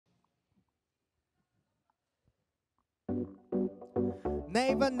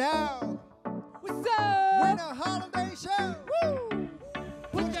네이버NOW. What's up? Winner Holiday Show. Woo!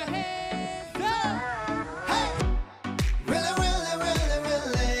 Put your hands up. Hey. Really, really, really,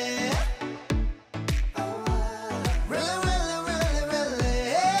 really. Really, really, really, really.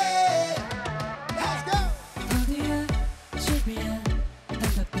 Let's go. 어디야 집이야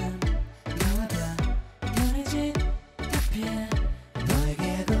한바탕 나와봐 연해진 카페야 너에게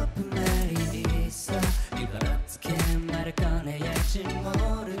고픈 말이 있어 이걸 어떻게 말을 꺼내야 할지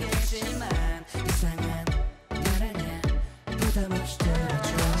모르겠지만 이상한 말 아냐 부담 없이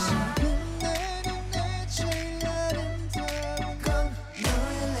들어줘 지금 내 제일 아름다운 건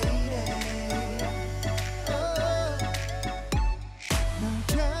너의 lady. 널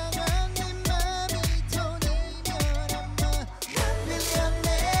향한 내 맘이 돈이면 아마 난 빌렸네.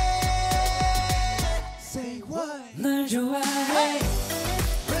 Say what? 널 좋아해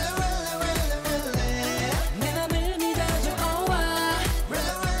Really, really, really, really. 내 맘을 믿어줘 oh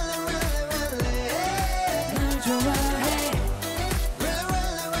Really, really, really, really. 널 좋아해 Really,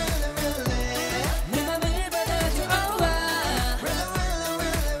 really, really, really. 내 맘을 받아줘 oh Really, really,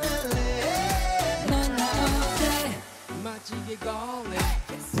 really, really. 넌 나 어때 멋지게 걸린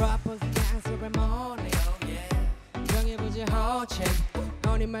Propose dance ceremony 정해보지 호칭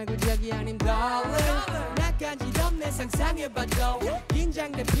너니 말고 저기 아님 darling 나까지도 내 상상해봐도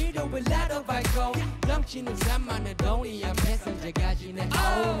긴장된 필요를 나도 밟고 넘치는 산만의 돈이 앞에서 제가지네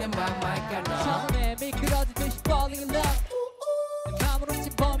Oh 내 맘 알까 너 처음에 미끄러지듯이 falling in love 내 맘으로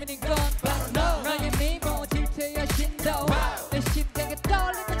친 범인인 건 바로 너 너의 미모 질투의 신도 내 심장에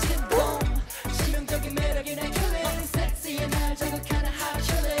떨리는 진동 치명적인 매력이 내 killing 섹시해 날 자극하는 hot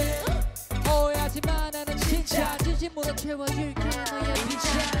chilling 오해하지마 나는 진짜 진심보다 채워줄게 너의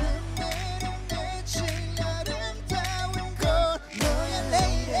빛이야 내 제일 아름다운 건 너의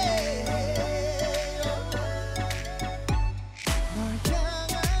lady. 널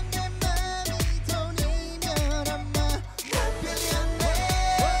향한 내 맘이 돈이면 아마 난 빌렸네.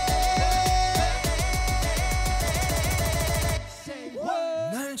 Say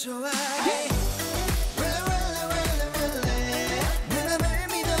what? 널 좋아해. Really, really, really, really. 내 맘을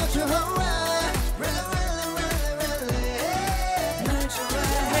믿어줘. Really, really, really, really. 널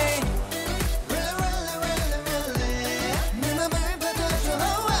좋아해 Really, really, really, really. 내 맘을 받아줘.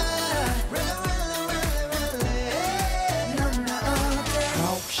 Really, really, really, really. 넌 나 어때?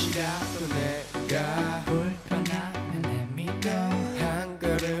 혹시라도 내가 불편하면 내밀어 한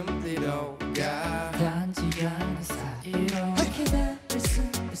걸음 뒤로 가 단지 않은 사이로 기다릴 수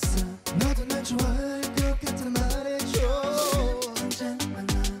있어 너도 날 좋아할 것 같아 말해줘. 언제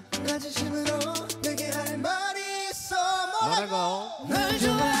만나 나 진심으로 내게 할 말이 있어. 뭐라고? 널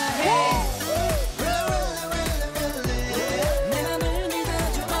좋아해. Really, really, really, really. 내 맘을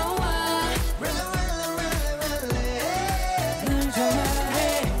믿어줘 oh Really, really, really, really. 널 좋아해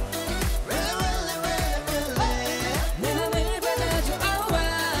Really, really, really, really. 내 맘을 받아줘 oh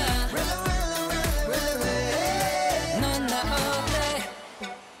Really, really, really, really. 넌 나 어때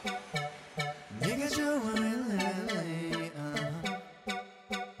네가 좋아 really, really.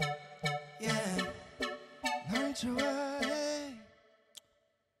 Yeah. 널 좋아해.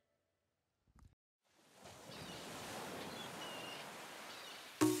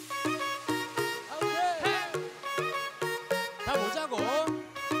 다 보자고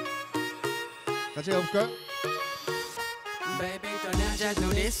같이 가볼까? Baby 떠나자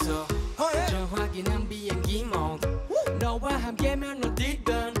둘이서 저 확인한 비행기 모드 너와 함께면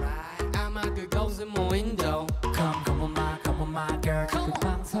어디든 아마 그곳은 무인도 Come on my girl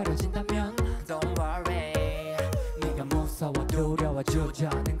금방 서려진다면 Don't worry 네가 무서워 두려워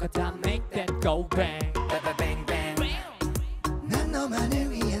주저하는 거 다 make that go bang bang bang bang 난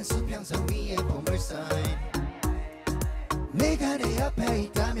너만을 위한 수평선 위의 보물선. 네가 내 옆에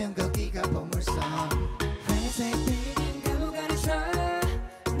있다면 거기가 보물선. 회색 빌딩 감옥 안에서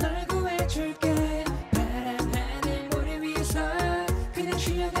널 구해줄게 파란 하늘 모래 위에서 그냥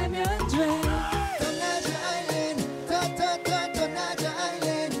쉬어가면 돼 떠나자 아일랜드 떠나자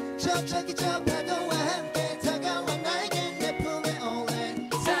아일랜드 저기 저 파도와 함께 다가와 나에게 내 품에 올랜.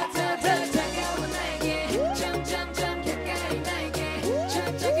 더 다가와 나에게 점점점 가까이 나에게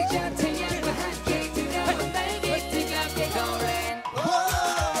저기 저 태양과 함께 들어와 나에게 뜨겁게 고래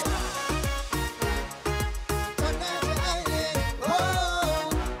떠나자 아일랜드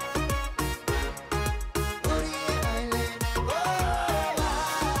우리의 아일랜드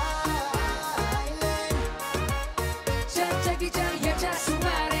아일랜드. 저기 저 여자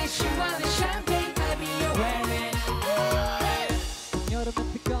수말에 시원한 샴페인 I'll be your wedding 여름은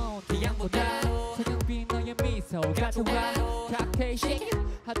뜨거운 태양보다 저녁비 너의 미소가 좋아 칵테일 쉐이크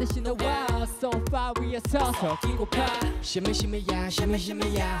하듯이 너와 소파 위에 서서 기고파 심해야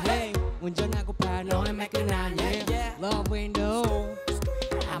hey 운전하고파 너의 매끈한 yeah love window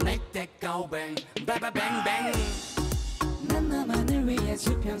I make that go bang bang bang bang 난 너만을 위해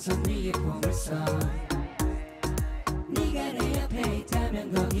수평선 위에 보물섬 네가 내 옆에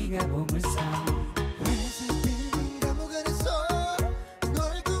있다면 거기가 보물섬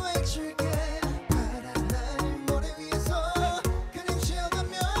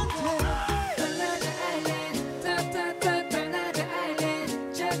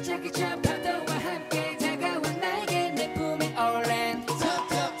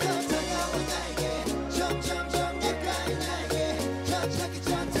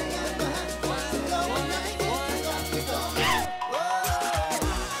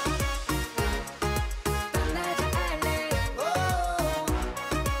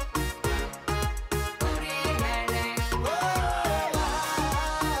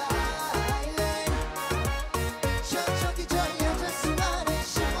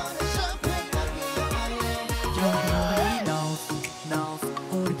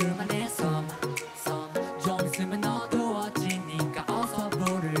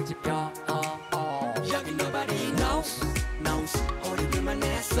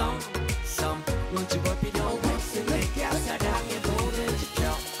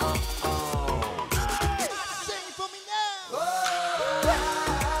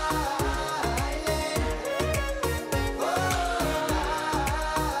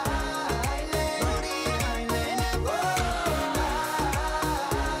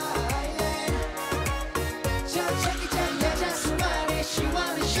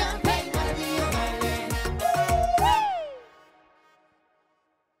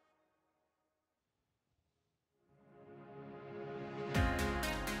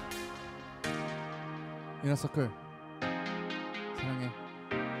이너서클 사랑해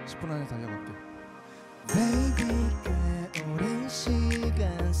 10분 안에 달려갈게 Baby 꽤 오랜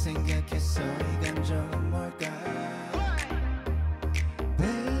시간 생각했어 이 감정은 뭘까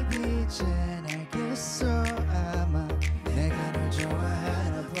Baby 이젠 알겠어 아마 내가 널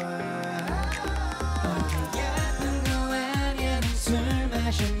좋아하나 봐 예쁜 거 아니야 술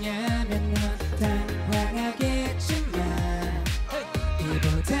마셨냐면 넌 당황하겠지만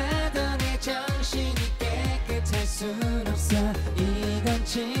이보다 더 내 정신이 깨끗할 순 없어 이건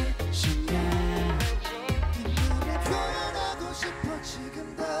진심이야 네 표현하고 싶어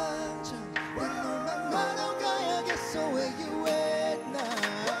지금 당장 난 널 만나러 가야겠어 Where you at now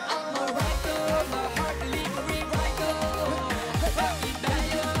I'm alright though my heart delivery right though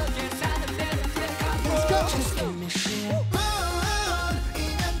이따여 계산은 내는 Let's go Just give me shit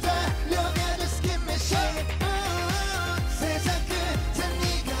이면 달려가 Just give me shit 세상 끝에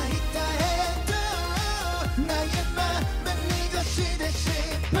네가 있다 해도 나의 맘은 네 것이 될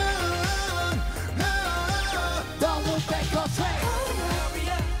싶어 Don't look back or try Hurry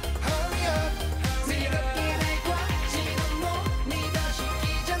up, hurry up 뒤롭게 달고 지금 못 믿어지기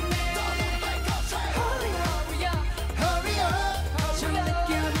전에 Don't look back or try Hurry up hurry up 좀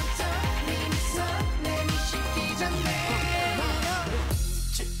느껴부터 네 미소 내 미식기 전에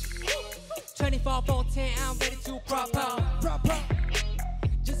 24/14 I'm ready to prop up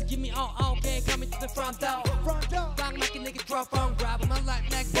Just give me all okay coming to the front door 꽉 막힌 내게 drop on grab my life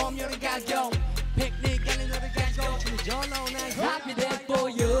neck bomb 여는 가요 픽닉 갈린 너를 가지고 춤을 절로 날 Happy day for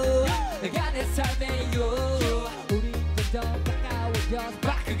you 내가 내 삶에요 우리 좀 더 가까워져서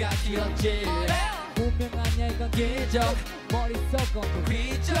바크가 지었지 분명 아니야 이건 기적 머릿속은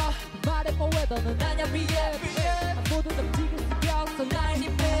위적 말해봐 왜 너는 아냐 위에 모든 덕지를 숙여서 날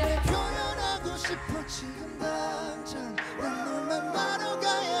힘내 표현하고 싶어 지금 당장 난 널 만나러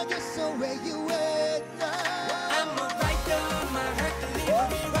가야겠어 Where you at now I'm alright though my heart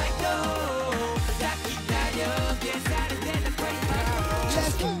delivery right though 딱 기다려 계산은 되는 break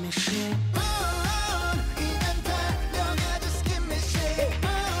Just give me shit 이면 달려가 Just give me shit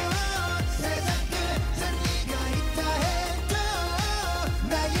세상 끝에 네가 있다 해도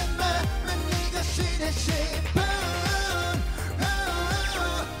나의 맘은 네 것이 될 싶어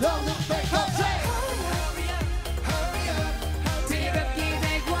Don't look back or try Hurry up 뒤롭게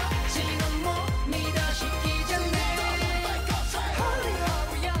달고 지금 못 믿어지기 전에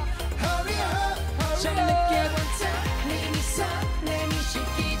Hurry up 좀 느껴부터 네 미소 내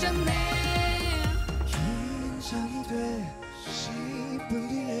미식기 전에 긴장이 돼 10분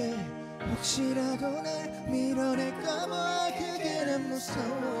뒤에 혹시라도 날 밀어낼까 봐 그게 난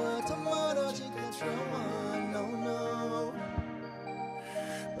무서워 더 멀어질까 좋아 No no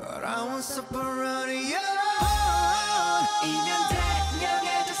But I won't stop around you 이면 달려가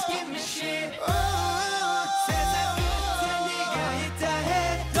Just give me shit 세상 끝에 네가 있다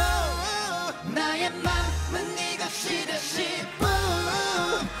해도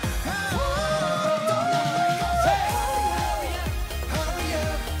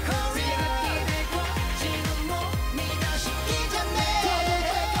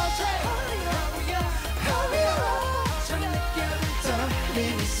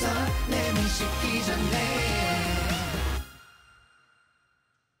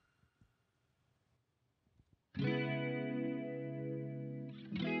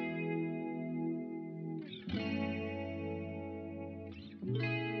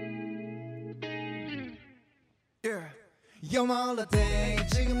You're my holiday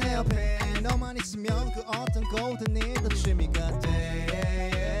지금 내 옆에 너만 있으면 그 어떤 golden 일도 취미가 돼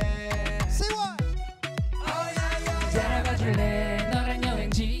Say what? 따라가줄래 너란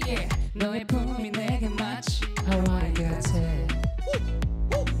여행지에 너의 품이 내게 마치 하와이 같아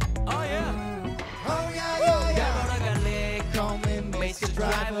걸어갈래 Call me Mr.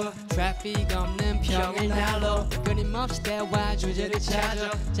 Driver 트래픽 없는 평일 날로 끊임없이 대화 주제를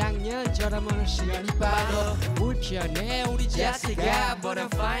찾아 작년처럼 오늘 시간이 빠져 불편해 우리 제시가 But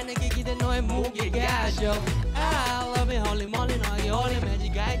I'm fine 내게 기대 너의 무게를 가져 I love it holy moly 너에게 홀린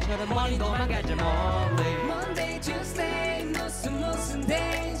매직아이처럼 멀리 도망가자 멀리 Monday, Tuesday 무슨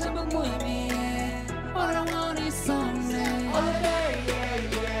day 전부 무의미해 All I want is Sunday Holiday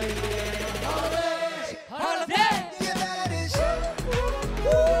Holiday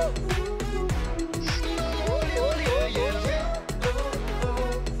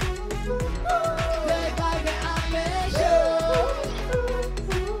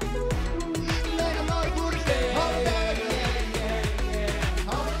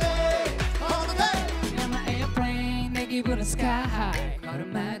기분은 sky high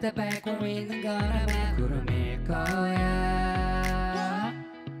걸음마다 밟고 있는 건 아마 구름일 거야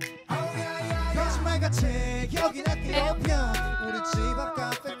거짓말같이 여긴 에티오피아 우리 집 앞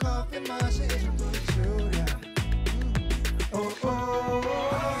카페 커피 마시는 분 줄여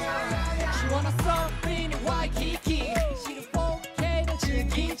시원한 서핑 와이키키 시름 4K를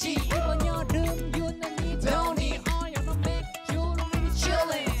즐기지 이번 여름 유난히 더우니 어여너 맥주로 우리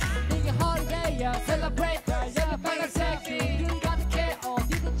chillin' 이게 holiday야 celebrate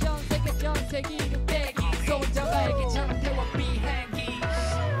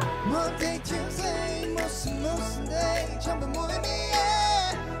Monday, Tuesday, 무슨 day 전부 무의미해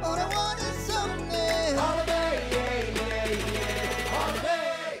All I want is Sunday Holiday,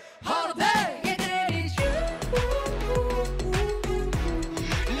 Holiday, Holiday yeah that is you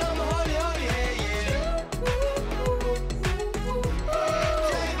너무 holy,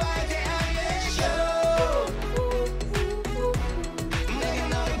 Day by day I let show 내가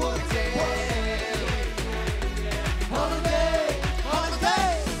너를 볼 때 Holiday,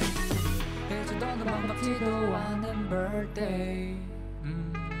 Holiday 해주던 반갑지도 않은 birthday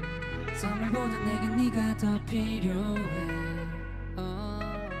선물보다 내겐 네가 더 필요해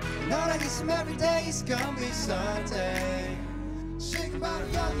너랑 있으면 every day is gonna be Sunday 지금 바로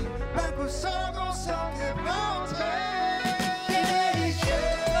여기 밟고 서고 속에 못해 Yeah, it's you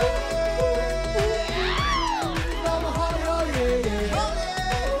너무 holy, holy, holy,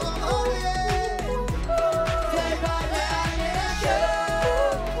 holy Day by day I need you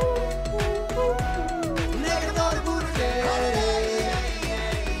내가 너를 부를 때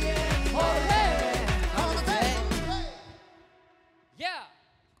Yeah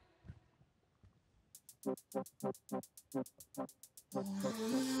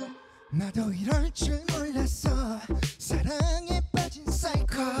나도 이럴 줄 몰랐어 사랑에 빠진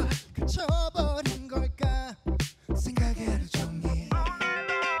사이코 그쳐버린 걸까 생각에 하루 종일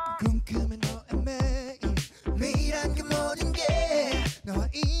궁금해 너의 매일 매일한 그 모든 게 너와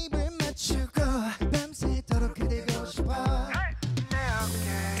입을 맞추고 밤새도록 그대고 싶어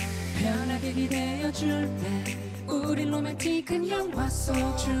편하게 기대어줄래 우린 로맨틱한 영화 속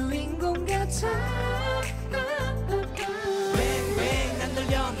주인공 같아 Ring ring 난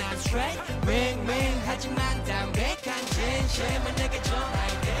들려 난 straight Ring ring 하지만 담백한 진심은 내게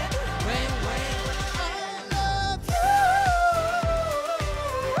전할게 Ring ring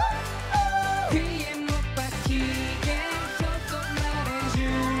귀에 못 박히게 톡톡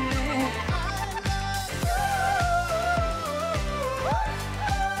말해줄래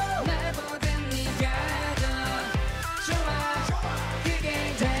날보다 네가 더 좋아 그게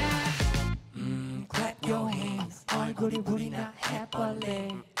다 Clap your hands 얼굴이 불이 나 해벌레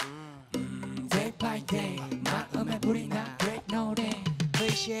Day by day 마음에 불이 나 Great 노래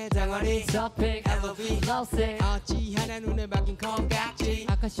클리셰 덩어리 서픽 ILOVEU 러브색 어찌 하나 눈에 박힌 콩깍지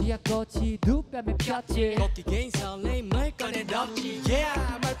아카시아 꽃이 두 뺨에 폈지 걷기 개인 설렘을 꺼내뒀지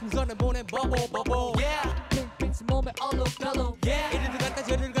Yeah 말풍선을 보내 버보 버보 Yeah 핑핑스 몸에 얼룩덜룩 Yeah 이리를 갖다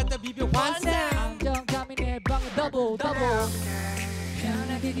저리를 갖다 비벼 환상 안정감이 내 방에 더블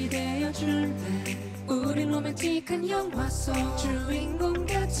편하게 기대어줄래 우린 로맨틱한 영화 속 주인공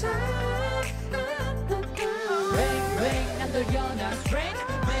같아 Ring ring 난 들려 난 straight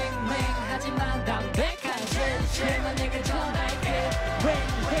Ring ring 하지만 담백한 진심만 내게 전할게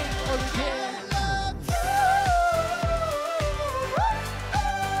Ring ring all yeah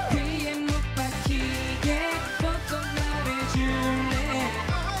귀에 못 박히게 톡톡 말해줄래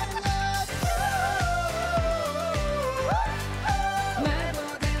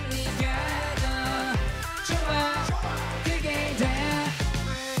말보다 네가 더 좋아 그게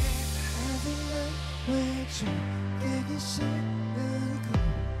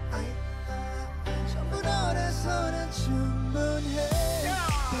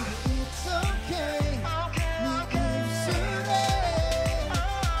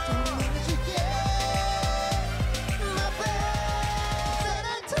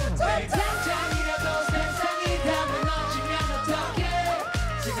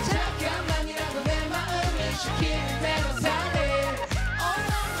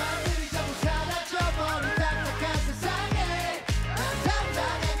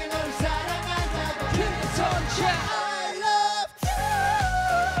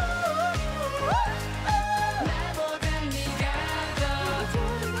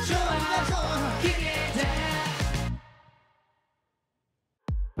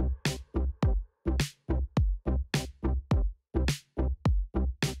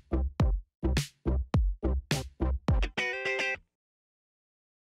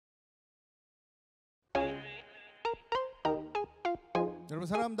여러분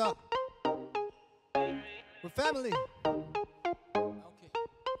사랑합니다. We're family.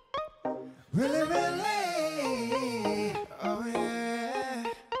 Really, really, oh yeah,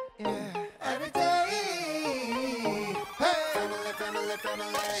 yeah. Every day, hey. Family, family,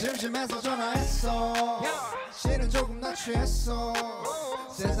 family. 심심해서 전화했어. 실은 조금 나 취했어.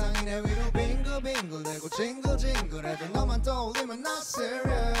 세상이 내 위로 빙글빙글대고 징글징글해도 너만 떠올리면 not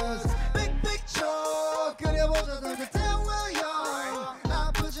serious. Big picture 그려보자던 그때와 영.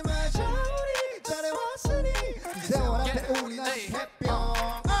 아프지 말자 우리 잘해왔으니 세월 앞에 우리 다시 해병.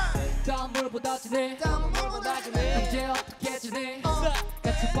 다음 물보다 지네 언제 어떻게 지내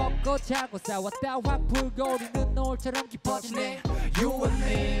같이 먹고 자고 싸웠다 확 풀고 우리는 노을처럼 깊어지네 You and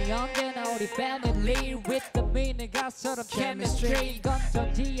me 언제나 우리 family with the me 내가처럼 chemistry 이건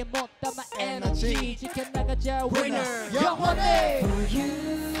전지에 못 담아 에너지 지켜나가자 winner 영원해 For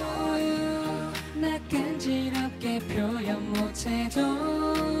you 나 간지럽게 표현 못해도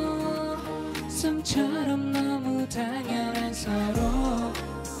숨처럼 너무 당연한 서로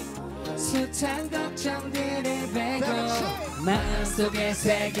숱한 걱정들을 베고 마음속에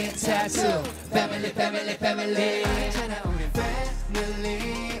새긴 타투 Family family family 알잖아 우리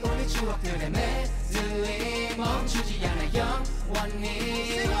family 우리 추억들의 메들리 멈추지 않아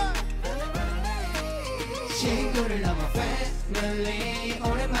영원히 친구를 넘어 family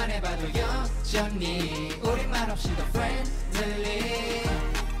오랜만에 봐도 여전히 우리 말 없이도 friendly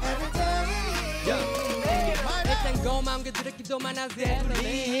일단 고마운 그들의 기도만 하세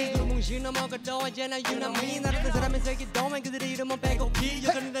우리 두뭉실 넘어가도 이제나 유난히 나라는 사람의 세기도만 그들의 이름은 빼곡히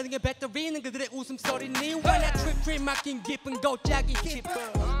여전히 나는 게 배터리는 그들의 웃음소리니 When I trip trip 막힌 깊은 골짜기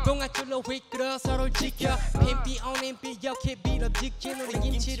동아줄로 휘끌어 서로를 지켜 핀비 온인 비역해 빌어직진 우리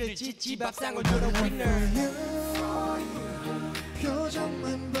김치를 짓지 밥상을 들어 winner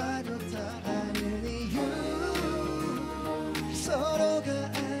표정만 봐도 다 아는 이유 서로가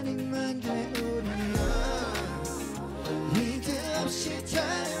아니면 돼 우리는 믿음 없이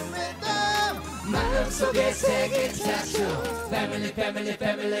닮았다 마음속에 새긴 타투 Family family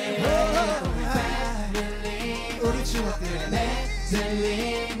family Family 우리 추억들의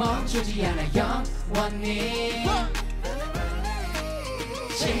메들리 멈추지 않아 영원히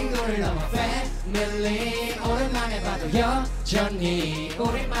친구를 넘어 family 오랜만에 봐도 여전히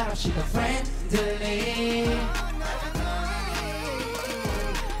우리 말 없이도 friendly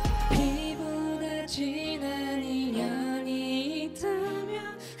피보다 진한 인연이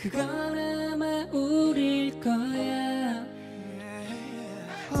있다면 그건 아마 우릴 거야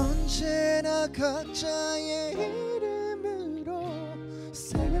언제나 각자의 이름으로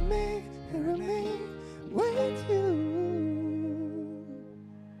Say me, hear me with you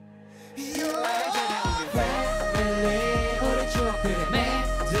family 우리 추억들의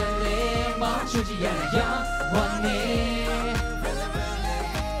메들리 멈추지 않아 영원히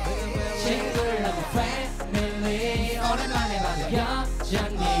친구를 넘어 family 오랜만에 봐도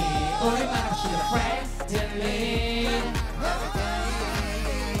여전히 우리 말 없이도 friendly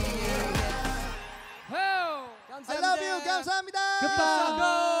I love you 감사합니다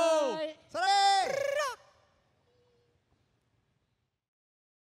Goodbye